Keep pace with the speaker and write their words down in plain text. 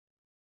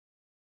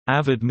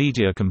Avid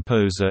Media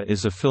Composer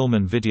is a film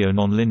and video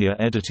nonlinear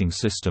editing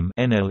system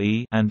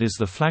 (NLE) and is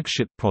the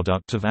flagship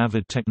product of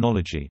Avid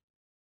Technology.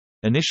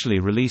 Initially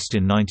released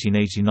in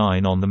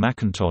 1989 on the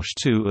Macintosh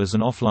II as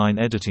an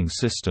offline editing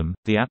system,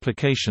 the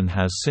application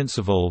has since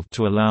evolved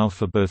to allow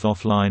for both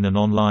offline and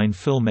online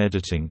film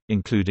editing,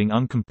 including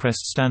uncompressed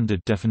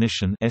standard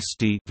definition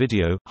 (SD)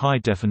 video, high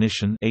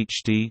definition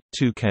 (HD),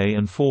 2K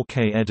and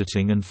 4K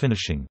editing and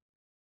finishing.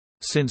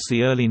 Since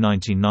the early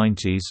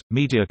 1990s,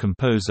 Media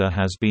Composer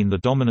has been the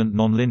dominant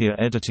nonlinear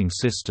editing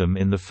system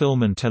in the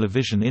film and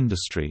television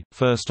industry,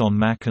 first on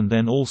Mac and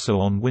then also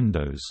on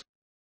Windows.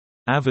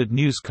 Avid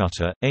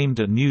Newscutter, aimed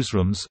at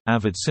newsrooms,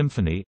 Avid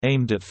Symphony,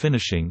 aimed at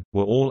finishing,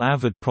 were all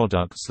Avid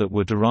products that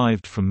were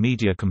derived from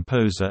Media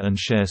Composer and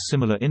share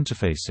similar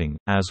interfacing,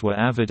 as were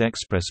Avid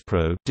Express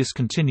Pro,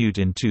 discontinued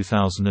in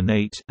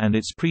 2008, and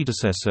its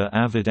predecessor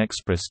Avid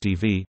Express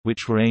DV,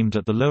 which were aimed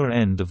at the lower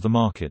end of the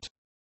market.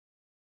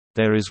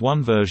 There is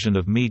one version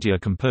of Media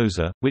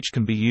Composer, which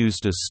can be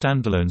used as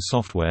standalone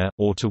software,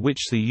 or to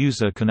which the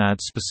user can add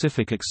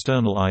specific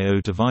external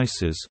I/O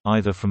devices,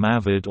 either from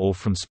Avid or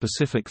from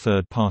specific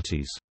third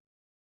parties.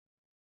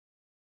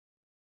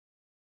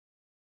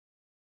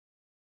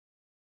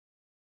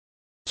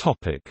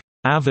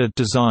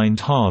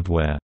 Avid-designed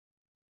hardware.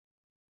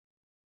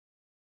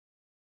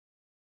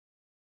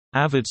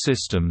 Avid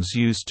systems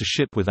used to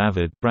ship with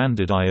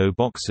Avid-branded I/O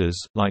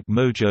boxes, like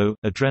Mojo,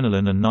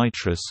 Adrenaline and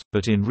Nitrous,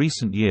 but in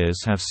recent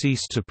years have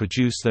ceased to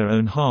produce their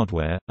own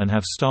hardware, and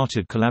have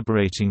started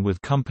collaborating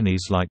with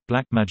companies like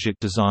Blackmagic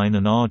Design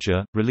and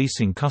Arja,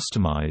 releasing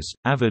customized,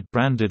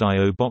 Avid-branded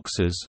I/O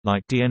boxes,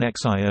 like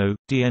DNX-IO,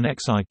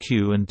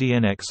 DNX-IQ and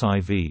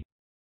DNX-IV.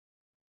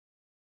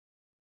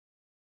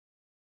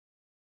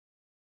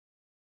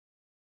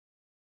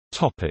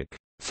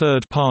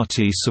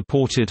 Third-party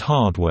supported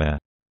hardware.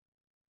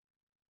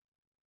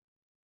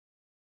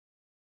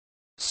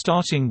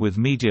 Starting with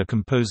Media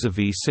Composer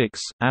v6,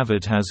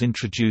 Avid has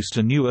introduced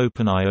a new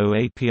Open I/O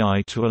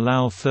API to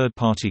allow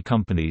third-party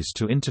companies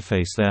to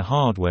interface their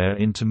hardware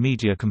into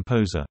Media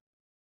Composer.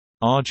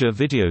 Arja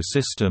Video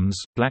Systems,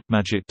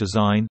 Blackmagic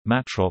Design,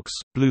 Matrox,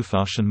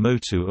 Bluefish and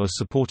Motu are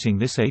supporting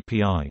this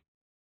API.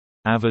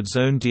 Avid's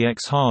own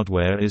DX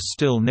hardware is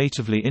still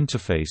natively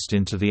interfaced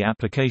into the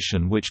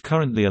application, which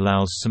currently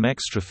allows some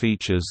extra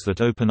features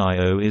that Open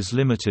I/O is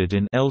limited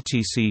in,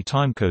 LTC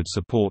timecode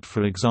support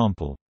for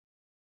example.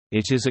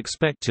 It is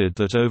expected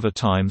that over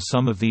time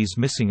some of these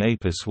missing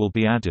APIs will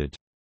be added.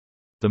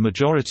 The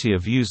majority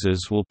of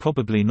users will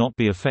probably not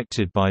be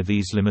affected by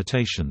these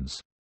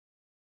limitations.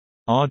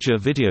 Arja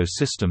Video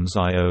Systems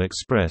I/O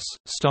Express,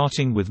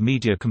 starting with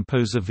Media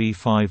Composer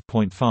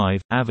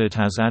v5.5, Avid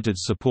has added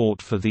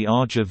support for the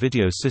Arja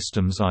Video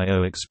Systems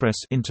I/O Express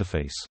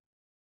interface.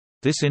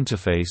 This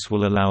interface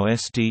will allow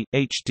SD,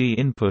 HD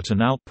input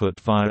and output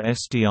via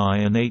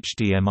SDI and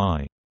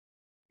HDMI.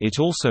 It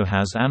also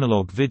has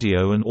analog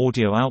video and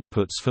audio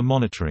outputs for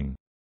monitoring.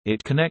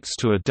 It connects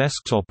to a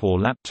desktop or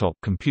laptop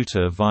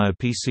computer via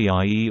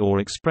PCIe or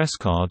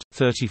ExpressCard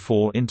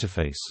 34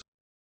 interface.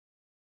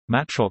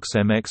 Matrox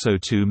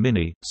MX02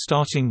 Mini,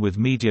 starting with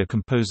Media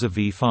Composer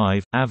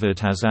v5, Avid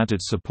has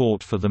added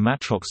support for the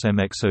Matrox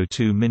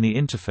MX02 Mini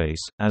interface,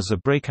 as a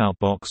breakout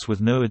box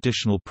with no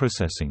additional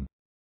processing.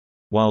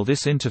 While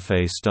this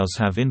interface does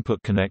have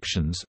input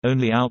connections,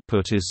 only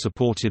output is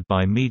supported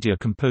by Media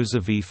Composer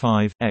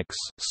v5.x.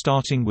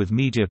 Starting with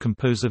Media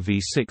Composer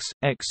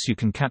v6.x you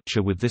can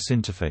capture with this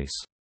interface.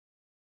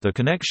 The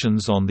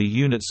connections on the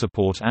unit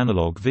support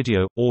analog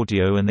video,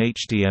 audio and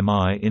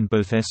HDMI in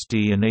both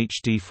SD and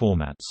HD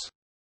formats.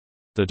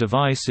 The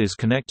device is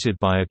connected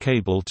by a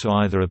cable to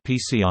either a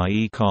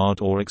PCIe card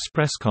or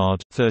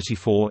ExpressCard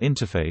 34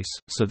 interface,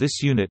 so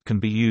this unit can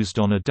be used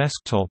on a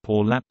desktop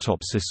or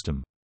laptop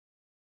system.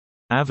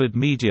 Avid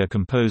Media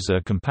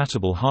Composer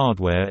compatible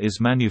hardware is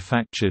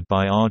manufactured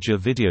by Arja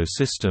Video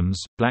Systems,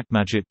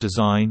 Blackmagic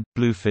Design,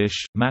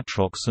 Bluefish,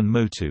 Matrox and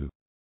Motu.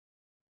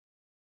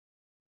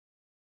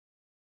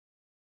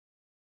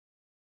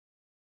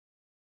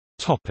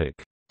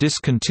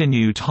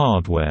 Discontinued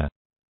hardware.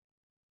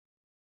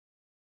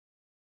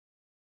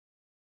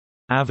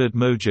 Avid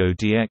Mojo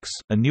DX,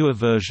 a newer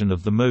version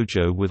of the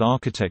Mojo with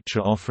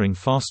architecture offering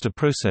faster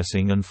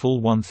processing and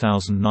full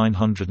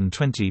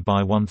 1920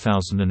 by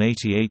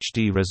 1080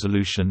 HD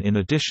resolution in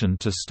addition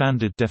to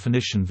standard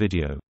definition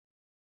video.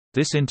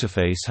 This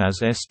interface has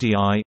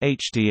SDI,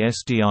 HD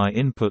SDI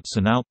inputs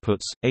and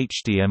outputs,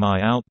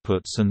 HDMI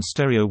outputs and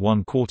stereo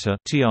 1/4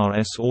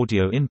 TRS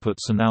audio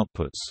inputs and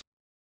outputs.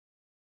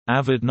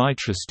 Avid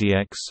Nitrous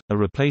DX, a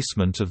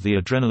replacement of the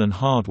Adrenaline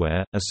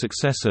hardware, a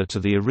successor to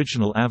the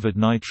original Avid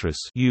Nitrous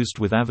used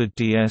with Avid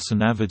DS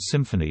and Avid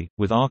Symphony,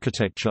 with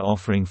architecture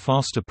offering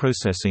faster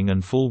processing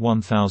and full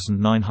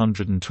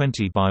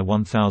 1920 by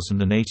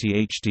 1080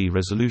 HD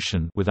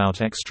resolution without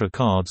extra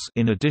cards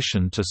in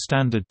addition to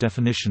standard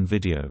definition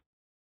video.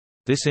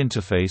 This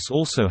interface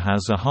also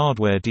has a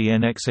hardware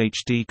DNX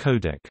HD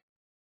codec.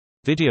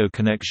 Video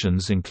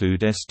connections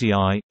include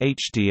SDI,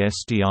 HD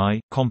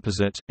SDI,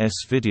 composite,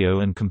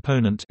 S-video and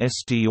component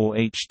SD or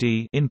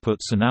HD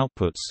inputs and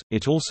outputs.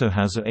 It also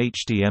has a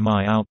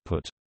HDMI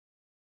output.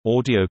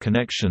 Audio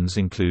connections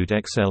include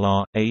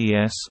XLR,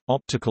 AES,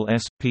 optical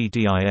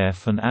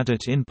S/PDIF and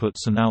ADIT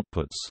inputs and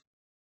outputs.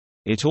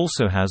 It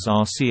also has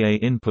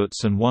RCA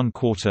inputs and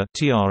 1/4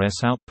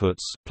 TRS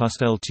outputs, plus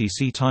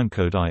LTC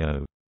timecode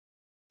I/O.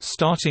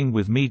 Starting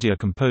with Media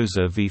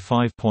Composer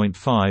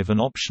v5.5, an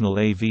optional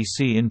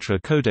AVC intra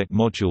codec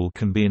module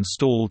can be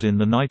installed in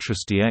the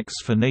Nitrous DX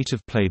for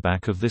native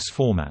playback of this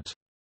format.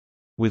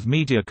 With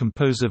Media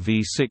Composer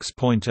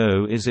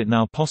v6.0 is it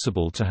now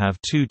possible to have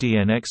two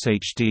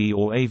DNxHD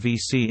or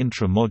AVC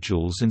intra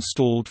modules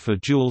installed for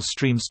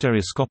dual-stream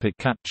stereoscopic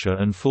capture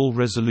and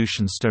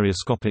full-resolution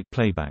stereoscopic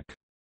playback.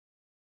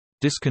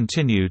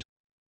 Discontinued.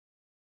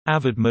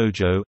 Avid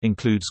Mojo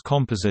includes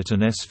composite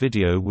and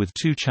S-video with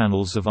 2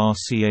 channels of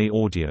RCA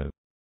audio.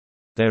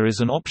 There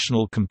is an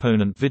optional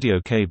component video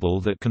cable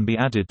that can be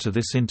added to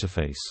this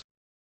interface.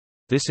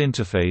 This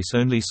interface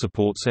only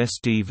supports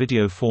SD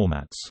video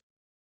formats.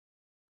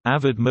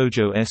 Avid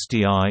Mojo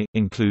SDI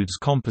includes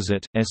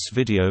composite,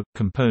 S-video,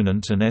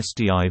 component and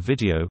SDI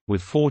video,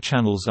 with 4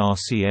 channels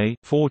RCA,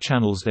 4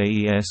 channels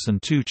AES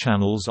and 2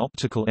 channels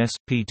optical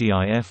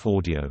S/PDIF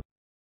audio.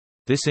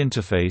 This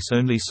interface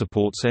only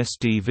supports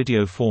SD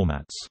video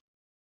formats.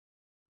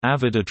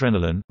 Avid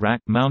Adrenaline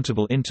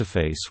rack-mountable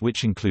interface,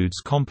 which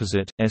includes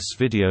composite,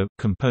 S-video,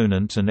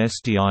 component and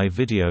SDI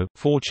video,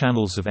 4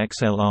 channels of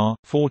XLR,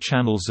 4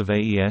 channels of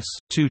AES,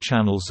 2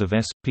 channels of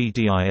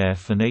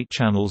S/PDIF and 8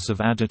 channels of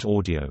ADIT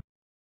audio.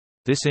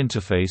 This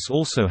interface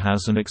also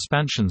has an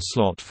expansion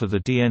slot for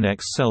the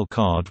DNX cell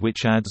card,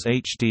 which adds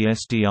HD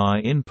SDI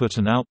input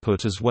and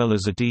output as well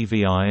as a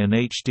DVI and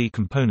HD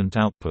component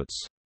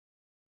outputs.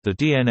 The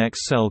DNX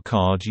cell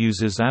card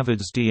uses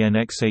Avid's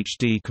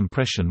DNxHD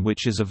compression,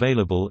 which is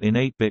available in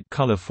 8-bit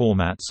color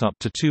formats up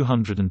to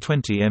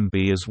 220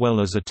 MB as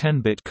well as a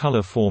 10-bit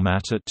color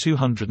format at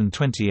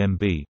 220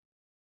 MB.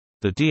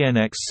 The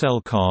DNX cell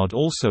card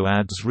also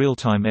adds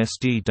real-time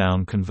SD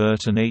down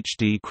convert and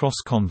HD cross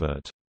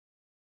convert.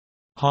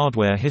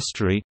 Hardware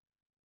history.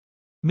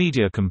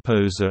 Media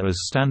Composer as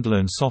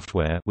standalone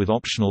software with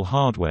optional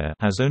hardware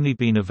has only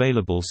been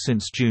available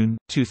since June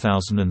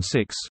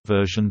 2006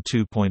 version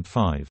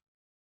 2.5.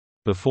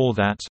 Before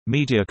that,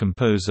 Media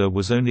Composer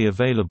was only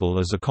available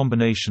as a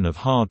combination of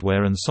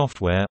hardware and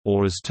software,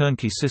 or as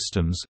turnkey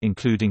systems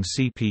including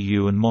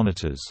CPU and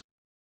monitors.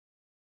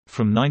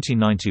 From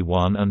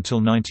 1991 until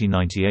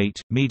 1998,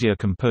 Media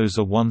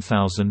Composer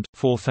 1000,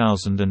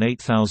 4000 and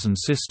 8000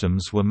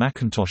 systems were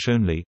Macintosh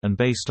only, and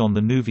based on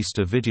the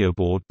Nuvista video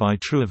board by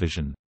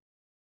Truevision.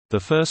 The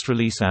first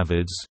release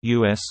Avid's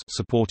US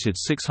supported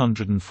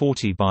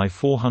 640 by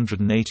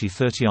 480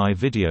 30i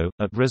video,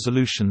 at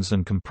resolutions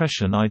and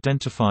compression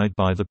identified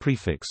by the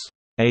prefix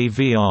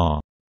AVR.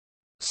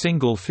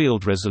 Single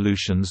field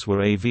resolutions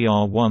were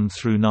AVR 1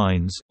 through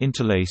 9s,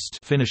 interlaced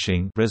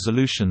finishing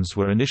resolutions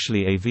were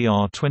initially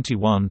AVR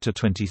 21 to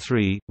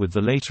 23, with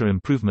the later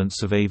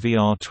improvements of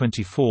AVR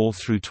 24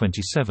 through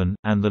 27,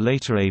 and the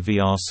later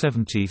AVR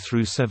 70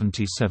 through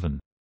 77.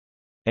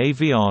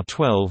 AVR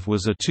 12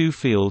 was a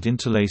 2-field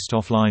interlaced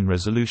offline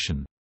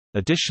resolution.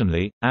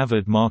 Additionally,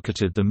 Avid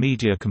marketed the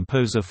Media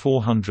Composer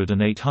 400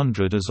 and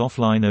 800 as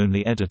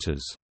offline-only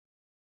editors.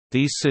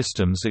 These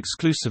systems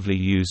exclusively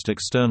used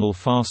external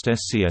fast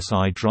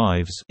SCSI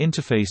drives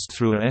interfaced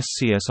through a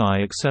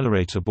SCSI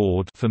accelerator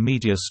board for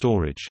media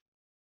storage.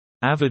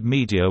 Avid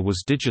Media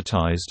was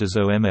digitized as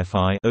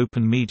OMFI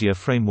Open Media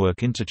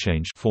Framework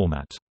Interchange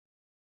format.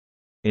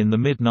 In the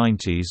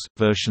mid-90s,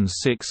 versions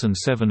 6 and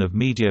 7 of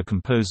Media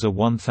Composer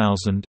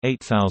 1000,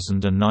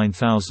 8000 and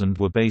 9000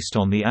 were based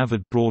on the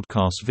Avid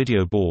Broadcast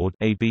Video Board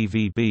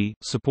 (ABVB),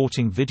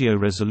 supporting video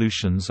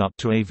resolutions up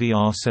to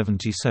AVR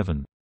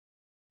 77.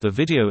 The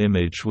video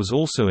image was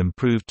also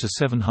improved to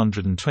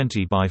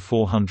 720 by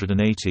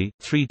 480,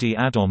 3D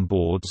add-on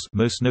boards,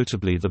 most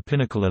notably the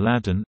Pinnacle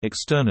Aladdin,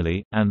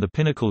 externally, and the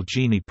Pinnacle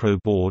Genie Pro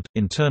board,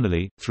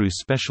 internally, through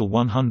special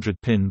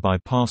 100-pin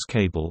bypass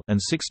cable and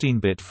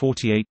 16-bit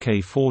 48K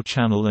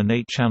 4-channel and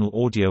 8-channel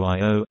audio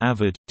I/O.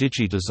 Avid,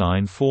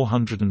 DigiDesign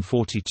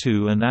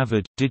 442 and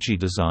Avid,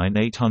 DigiDesign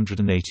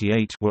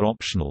 888 were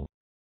optional.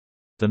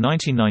 The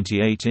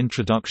 1998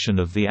 introduction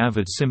of the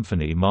Avid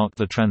Symphony marked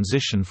the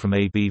transition from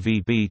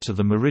ABVB to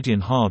the Meridian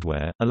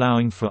hardware,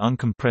 allowing for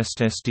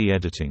uncompressed SD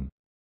editing.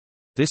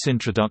 This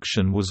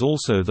introduction was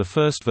also the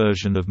first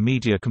version of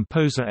Media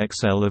Composer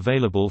XL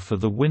available for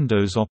the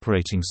Windows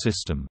operating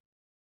system.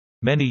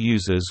 Many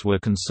users were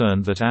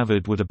concerned that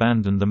Avid would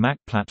abandon the Mac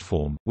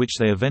platform, which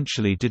they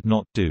eventually did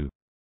not do.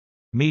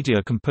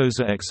 Media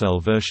Composer XL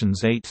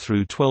versions 8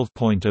 through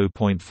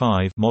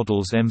 12.0.5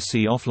 models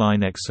MC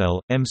Offline XL,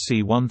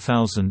 MC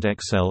 1000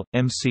 XL,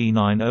 MC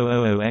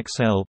 9000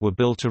 XL were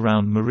built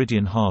around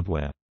Meridian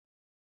hardware.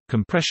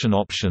 Compression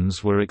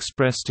options were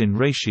expressed in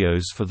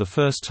ratios for the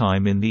first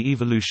time in the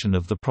evolution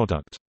of the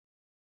product.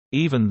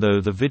 Even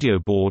though the video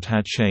board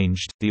had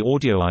changed, the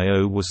audio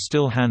I/O was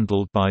still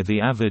handled by the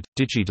Avid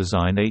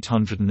DigiDesign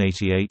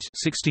 888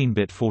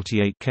 16-bit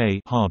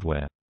 48K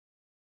hardware.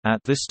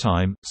 At this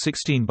time,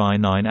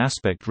 16:9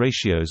 aspect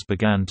ratios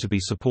began to be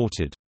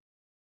supported.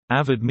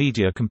 Avid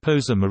Media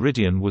Composer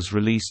Meridian was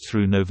released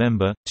through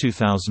November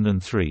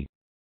 2003.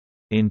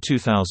 In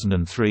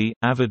 2003,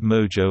 Avid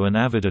Mojo and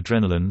Avid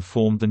Adrenaline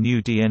formed the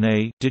new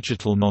DNA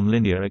Digital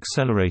Nonlinear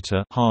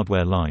Accelerator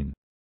hardware line.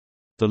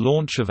 The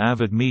launch of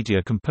Avid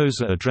Media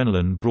Composer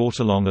Adrenaline brought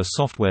along a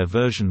software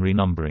version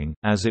renumbering,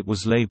 as it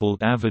was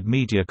labeled Avid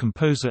Media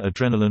Composer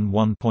Adrenaline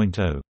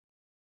 1.0.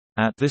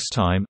 At this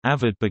time,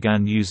 Avid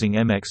began using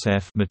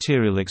MXF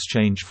material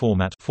exchange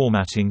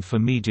formatting for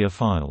media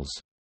files.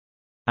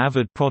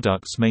 Avid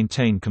products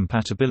maintain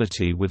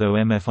compatibility with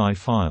OMFI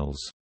files.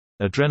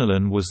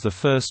 Adrenaline was the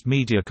first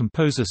media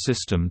composer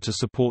system to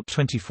support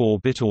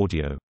 24-bit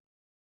audio.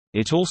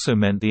 It also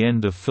meant the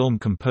end of Film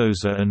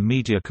Composer and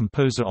Media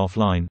Composer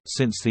Offline,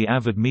 since the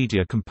Avid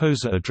Media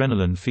Composer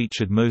Adrenaline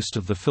featured most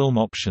of the film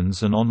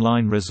options and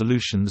online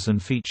resolutions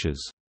and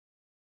features.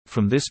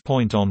 From this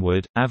point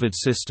onward, Avid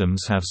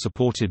systems have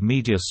supported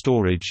media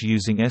storage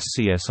using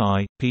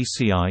SCSI,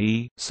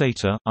 PCIe,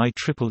 SATA,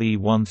 IEEE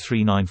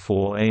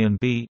 1394A and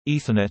B,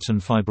 Ethernet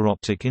and fiber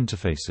optic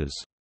interfaces.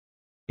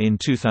 In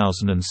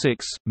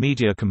 2006,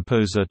 Media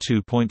Composer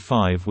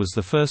 2.5 was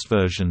the first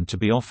version to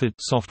be offered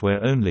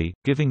software only,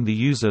 giving the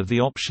user the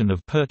option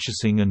of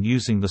purchasing and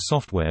using the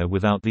software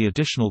without the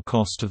additional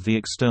cost of the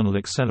external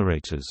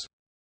accelerators.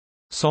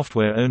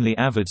 Software-only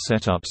Avid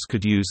setups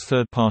could use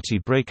third-party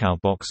breakout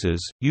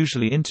boxes,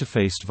 usually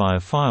interfaced via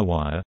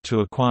FireWire, to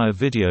acquire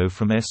video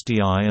from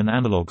SDI and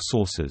analog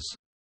sources.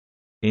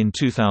 In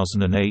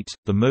 2008,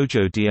 the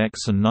Mojo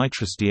DX and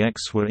Nitrous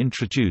DX were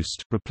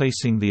introduced,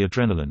 replacing the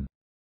Adrenaline.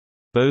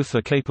 Both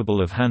are capable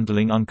of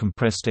handling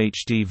uncompressed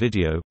HD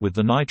video, with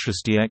the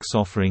Nitrous DX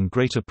offering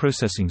greater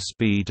processing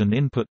speed and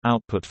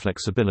input-output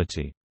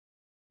flexibility.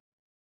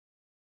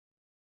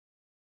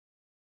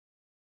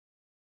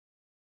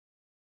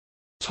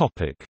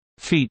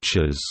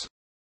 Features.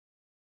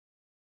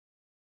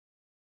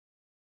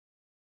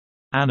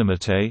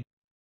 Animate,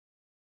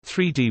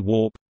 3D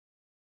Warp,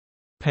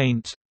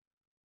 Paint,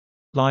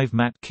 Live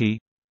Matte Key,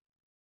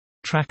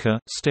 Tracker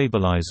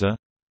Stabilizer,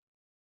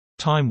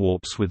 Time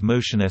Warps with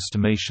Motion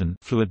Estimation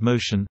Fluid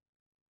Motion,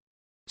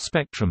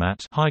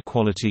 Spectromat High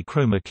Quality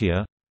Chroma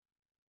Key,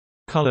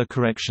 Color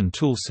Correction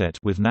Toolset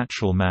with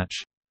Natural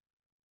Match,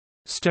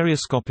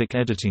 Stereoscopic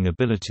Editing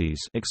Abilities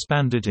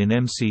expanded in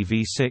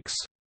MCV6,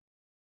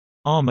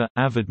 ARMA –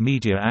 Avid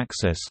Media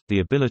Access, the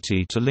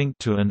ability to link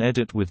to and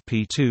edit with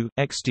P2,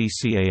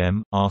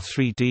 XDCAM,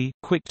 R3D,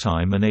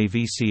 QuickTime and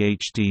AVC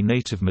HD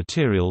native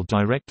material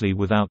directly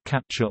without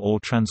capture or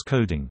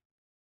transcoding.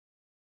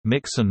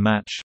 Mix and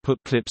match – put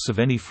clips of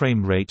any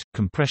frame rate,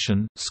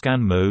 compression,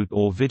 scan mode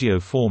or video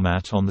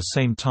format on the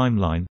same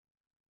timeline.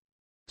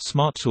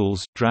 Smart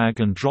Tools –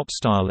 drag and drop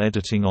style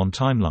editing on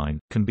timeline,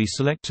 can be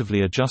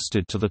selectively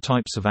adjusted to the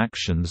types of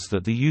actions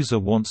that the user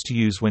wants to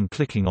use when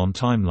clicking on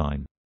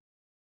timeline.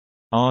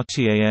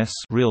 RTAS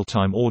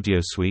Real-Time Audio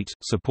Suite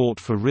 – support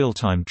for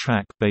real-time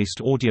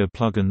track-based audio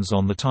plugins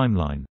on the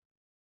timeline.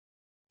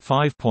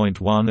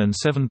 5.1 and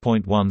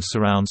 7.1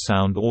 surround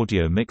sound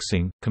audio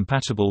mixing,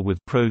 compatible with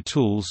Pro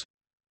Tools.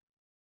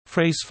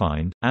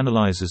 PhraseFind –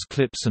 analyzes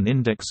clips and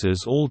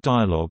indexes all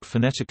dialogue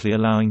phonetically,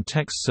 allowing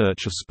text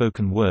search of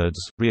spoken words,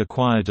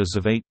 reacquired as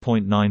of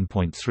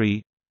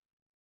 8.9.3.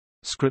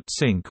 Script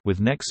Sync with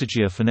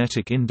Nexagia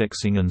phonetic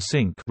indexing and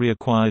sync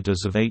reacquired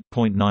as of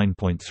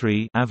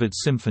 8.9.3. Avid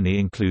Symphony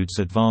includes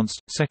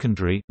advanced,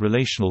 secondary,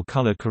 relational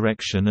color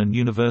correction and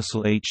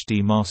universal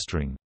HD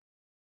mastering.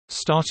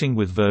 Starting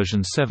with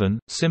version 7,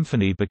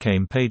 Symphony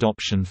became paid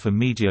option for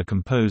Media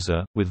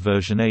Composer. With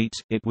version 8,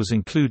 it was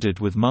included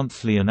with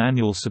monthly and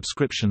annual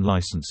subscription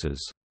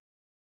licenses.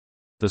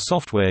 The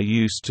software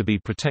used to be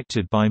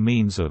protected by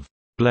means of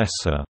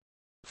Blesser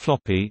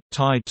floppy,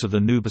 tied to the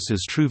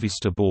Nubis's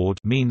TrueVista board,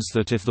 means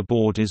that if the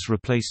board is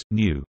replaced,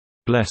 new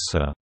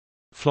Blesser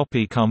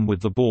floppy come with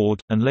the board,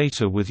 and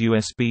later with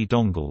USB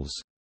dongles.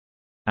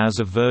 As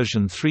of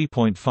version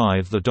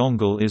 3.5, the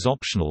dongle is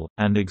optional,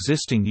 and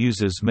existing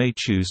users may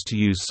choose to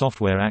use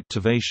software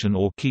activation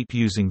or keep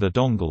using the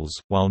dongles,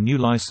 while new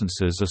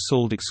licenses are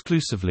sold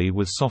exclusively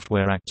with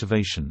software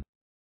activation.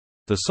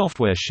 The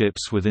software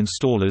ships with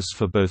installers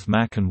for both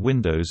Mac and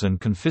Windows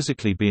and can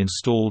physically be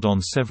installed on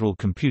several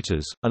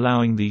computers,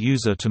 allowing the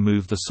user to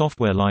move the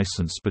software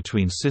license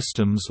between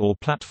systems or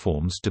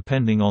platforms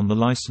depending on the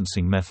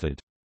licensing method.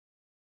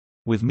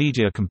 With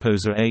Media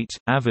Composer 8,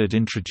 Avid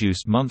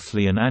introduced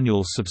monthly and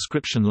annual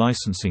subscription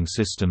licensing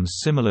systems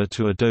similar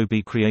to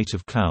Adobe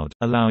Creative Cloud,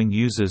 allowing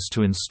users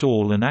to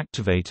install and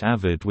activate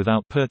Avid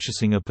without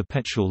purchasing a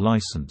perpetual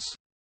license.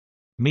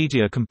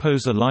 Media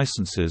Composer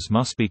licenses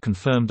must be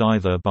confirmed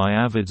either by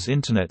Avid's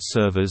Internet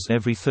servers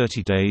every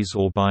 30 days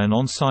or by an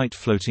on-site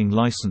floating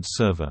license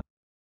server.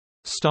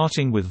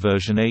 Starting with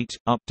version 8,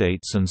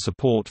 updates and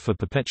support for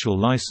perpetual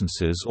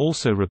licenses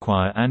also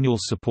require annual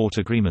support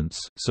agreements.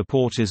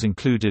 Support is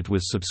included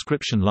with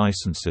subscription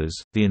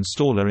licenses. The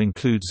installer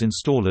includes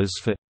installers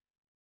for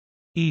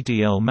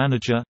EDL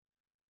Manager,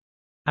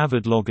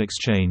 Avid Log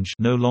Exchange,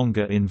 no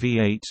longer in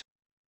V8,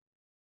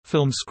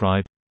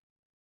 FilmScribe,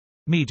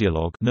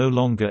 MediaLog, no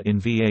longer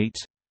in V8,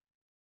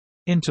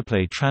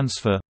 Interplay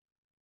Transfer,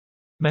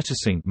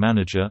 Metasync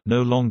Manager,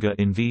 no longer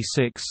in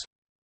V6,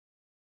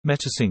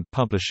 Metasync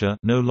Publisher,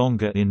 no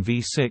longer in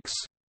V6,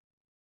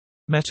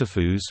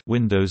 Metafuse,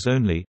 Windows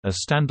only, a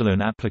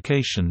standalone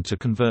application to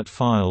convert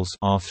files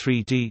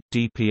R3D,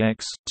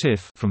 DPX,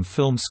 TIFF from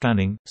film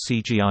scanning,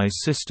 CGI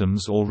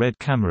systems or RED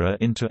camera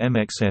into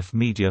MXF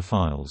media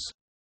files.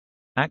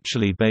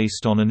 Actually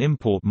based on an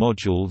import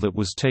module that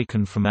was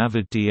taken from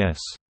Avid DS.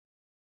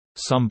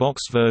 Some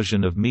boxed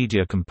version of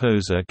Media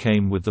Composer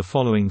came with the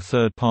following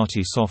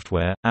third-party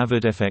software: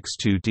 Avid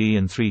FX2D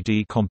and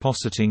 3D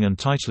compositing and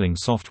titling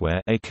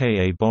software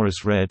aka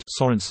Boris Red,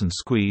 Sorensen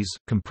Squeeze,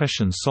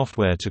 compression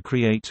software to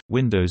create,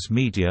 Windows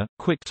Media,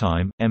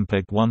 QuickTime,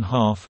 MPEG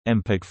 1/2,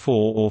 MPEG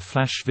 4 or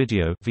Flash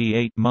Video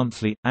V8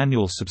 monthly,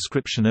 annual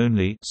subscription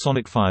only.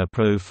 SonicFire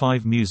Pro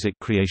 5 music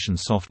creation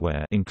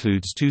software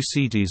includes 2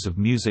 CDs of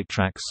music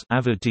tracks,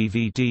 Avid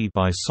DVD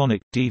by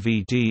Sonic,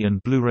 DVD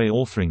and Blu-ray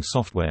authoring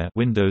software,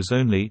 Windows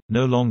only,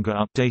 no longer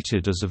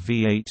updated as of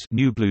V8,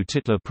 New Blue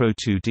Titler Pro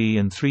 2D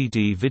and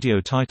 3D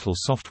video title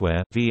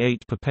software,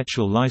 V8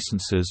 perpetual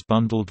licenses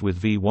bundled with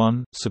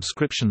V1,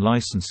 subscription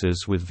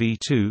licenses with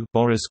V2,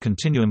 Boris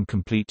Continuum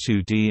Complete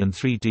 2D and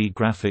 3D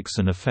graphics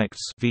and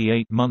effects,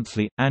 V8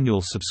 monthly,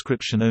 annual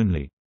subscription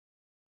only.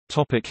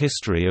 Topic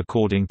history.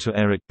 According to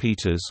Eric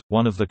Peters,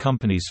 one of the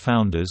company's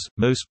founders,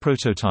 most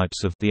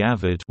prototypes of the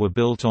Avid were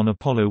built on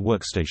Apollo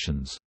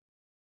workstations.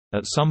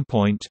 At some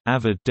point,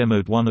 Avid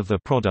demoed one of their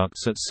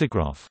products at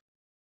SIGGRAPH.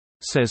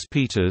 Says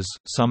Peters,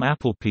 some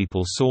Apple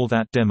people saw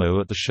that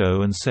demo at the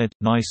show and said,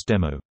 "Nice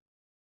demo.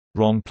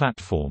 Wrong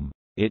platform."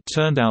 It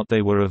turned out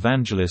they were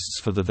evangelists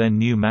for the then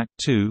new Mac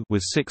II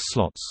with 6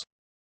 slots.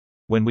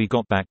 When we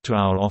got back to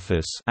our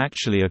office,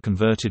 actually a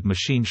converted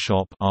machine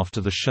shop,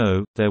 after the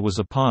show, there was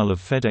a pile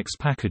of FedEx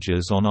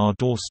packages on our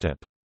doorstep.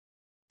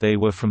 They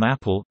were from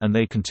Apple, and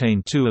they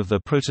contained 2 of the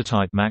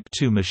prototype Mac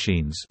II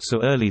machines, so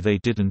early they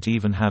didn't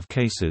even have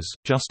cases,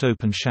 just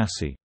open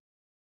chassis.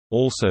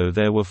 Also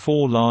there were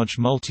 4 large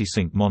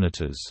multi-sync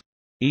monitors.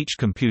 Each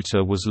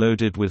computer was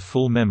loaded with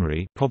full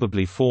memory,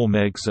 probably 4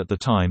 megs at the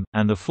time,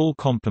 and a full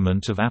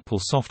complement of Apple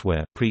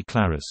software,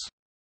 pre-Claris.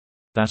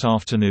 That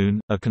afternoon,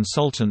 a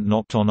consultant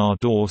knocked on our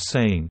door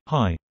saying,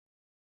 "Hi.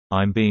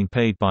 I'm being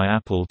paid by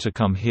Apple to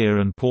come here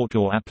and port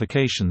your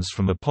applications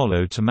from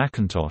Apollo to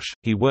Macintosh."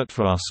 He worked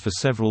for us for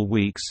several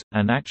weeks,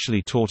 and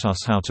actually taught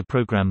us how to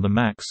program the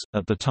Macs.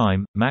 At the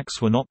time, Macs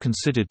were not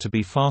considered to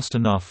be fast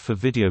enough for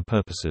video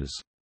purposes.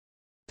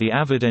 The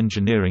Avid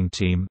engineering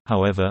team,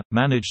 however,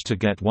 managed to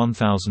get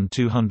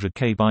 1,200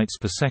 kbytes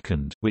per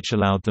second, which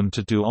allowed them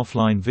to do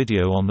offline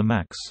video on the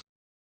Macs.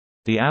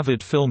 The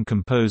Avid Film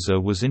Composer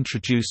was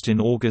introduced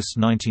in August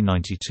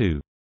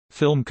 1992.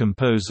 Film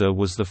Composer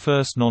was the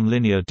first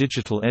nonlinear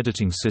digital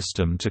editing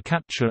system to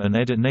capture and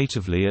edit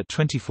natively at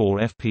 24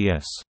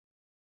 fps.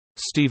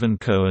 Stephen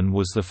Cohen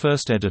was the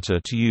first editor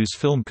to use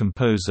Film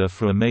Composer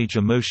for a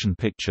major motion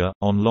picture,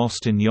 on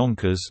Lost in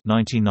Yonkers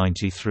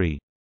 1993.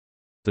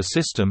 The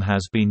system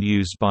has been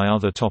used by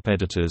other top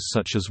editors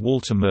such as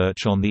Walter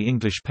Murch on The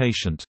English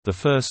Patient, the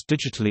first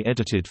digitally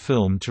edited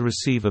film to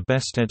receive a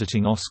Best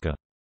Editing Oscar.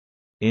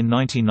 In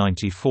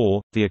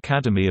 1994, the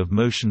Academy of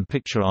Motion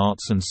Picture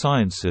Arts and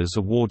Sciences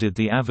awarded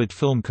the Avid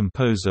Film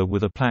Composer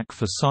with a plaque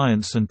for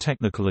science and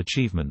technical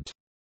achievement.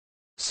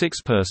 6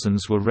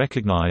 persons were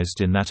recognized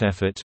in that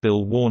effort: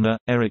 Bill Warner,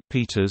 Eric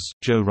Peters,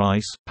 Joe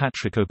Rice,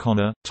 Patrick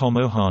O'Connor, Tom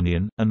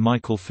Ohanian, and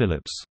Michael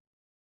Phillips.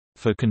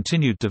 For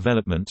continued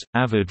development,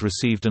 Avid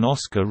received an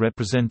Oscar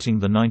representing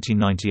the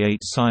 1998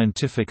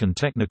 Scientific and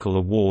Technical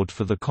Award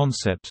for the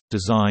concept,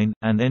 design,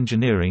 and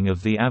engineering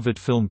of the Avid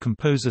Film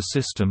Composer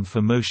system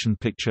for motion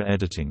picture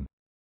editing.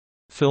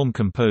 Film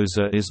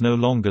Composer is no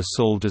longer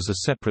sold as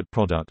a separate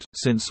product,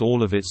 since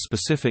all of its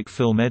specific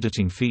film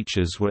editing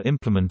features were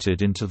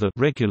implemented into the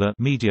regular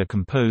Media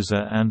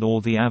Composer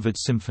and/or the Avid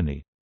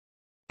Symphony.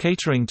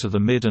 Catering to the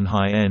mid and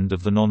high end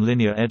of the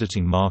nonlinear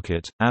editing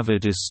market,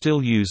 Avid is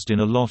still used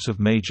in a lot of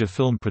major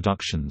film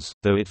productions,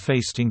 though it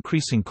faced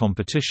increasing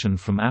competition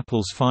from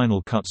Apple's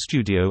Final Cut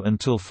Studio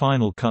until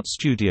Final Cut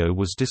Studio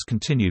was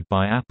discontinued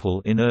by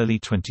Apple in early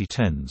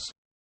 2010s.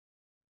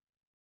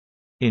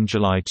 In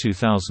July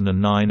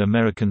 2009,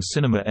 American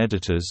Cinema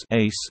Editors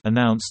 (ACE)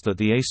 announced that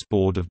the ACE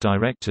Board of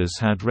Directors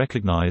had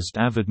recognized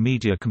Avid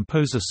Media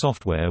Composer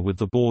software with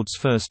the board's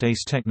first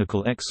ACE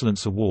Technical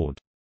Excellence Award.